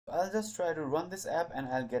I'll just try to run this app and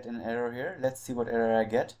I'll get an error here. Let's see what error I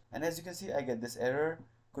get. And as you can see, I get this error,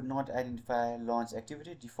 could not identify launch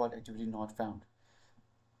activity, default activity not found.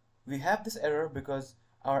 We have this error because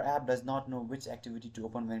our app does not know which activity to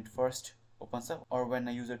open when it first opens up, or when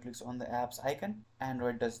a user clicks on the app's icon,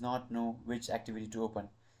 Android does not know which activity to open.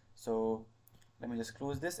 So let me just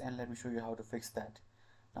close this and let me show you how to fix that.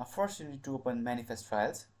 Now first you need to open manifest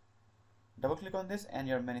files. Double click on this and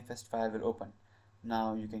your manifest file will open.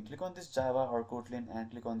 Now you can click on this Java or Kotlin and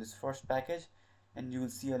click on this first package and you will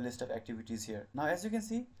see a list of activities here. Now as you can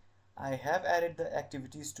see, I have added the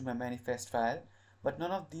activities to my manifest file, but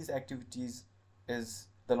none of these activities is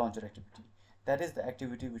the launcher activity. That is the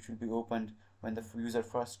activity which will be opened when the user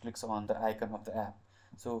first clicks on the icon of the app.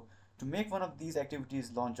 So to make one of these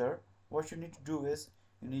activities launcher, what you need to do is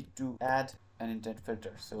you need to add an intent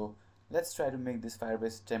filter. So let's try to make this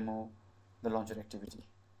Firebase demo the launcher activity.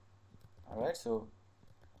 Alright, so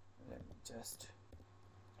let me just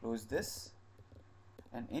close this,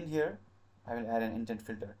 and in here I will add an intent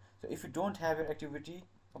filter. So if you don't have your activity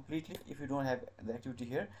completely, if you don't have the activity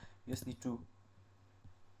here, you just need to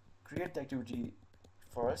create the activity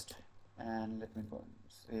first, and let me go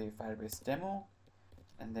say Firebase demo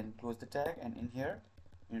and then close the tag, and in here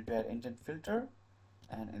you need to add intent filter,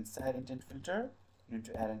 and inside intent filter you need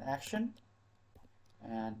to add an action,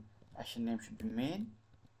 and action name should be main,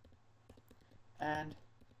 and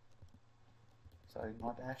sorry,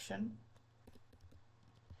 not action,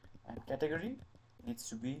 and category needs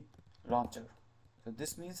to be launcher. So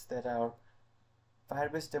this means that our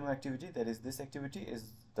Firebase demo activity, that is this activity,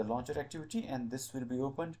 is the launcher activity, and this will be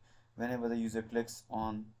opened whenever the user clicks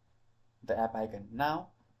on the app icon. Now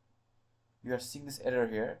you are seeing this error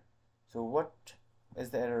here. So what is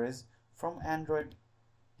the error is, from Android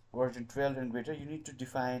version 12 and greater, you need to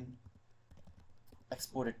define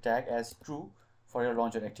exported tag as true for your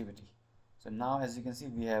launcher activity. So now as you can see,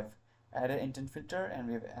 we have added intent filter and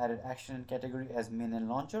we have added action and category as main and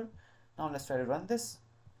launcher. Now let's try to run this.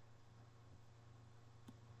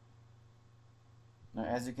 Now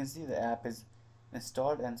as you can see, the app is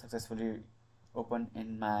installed and successfully opened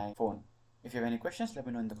in my phone. If you have any questions, let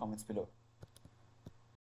me know in the comments below.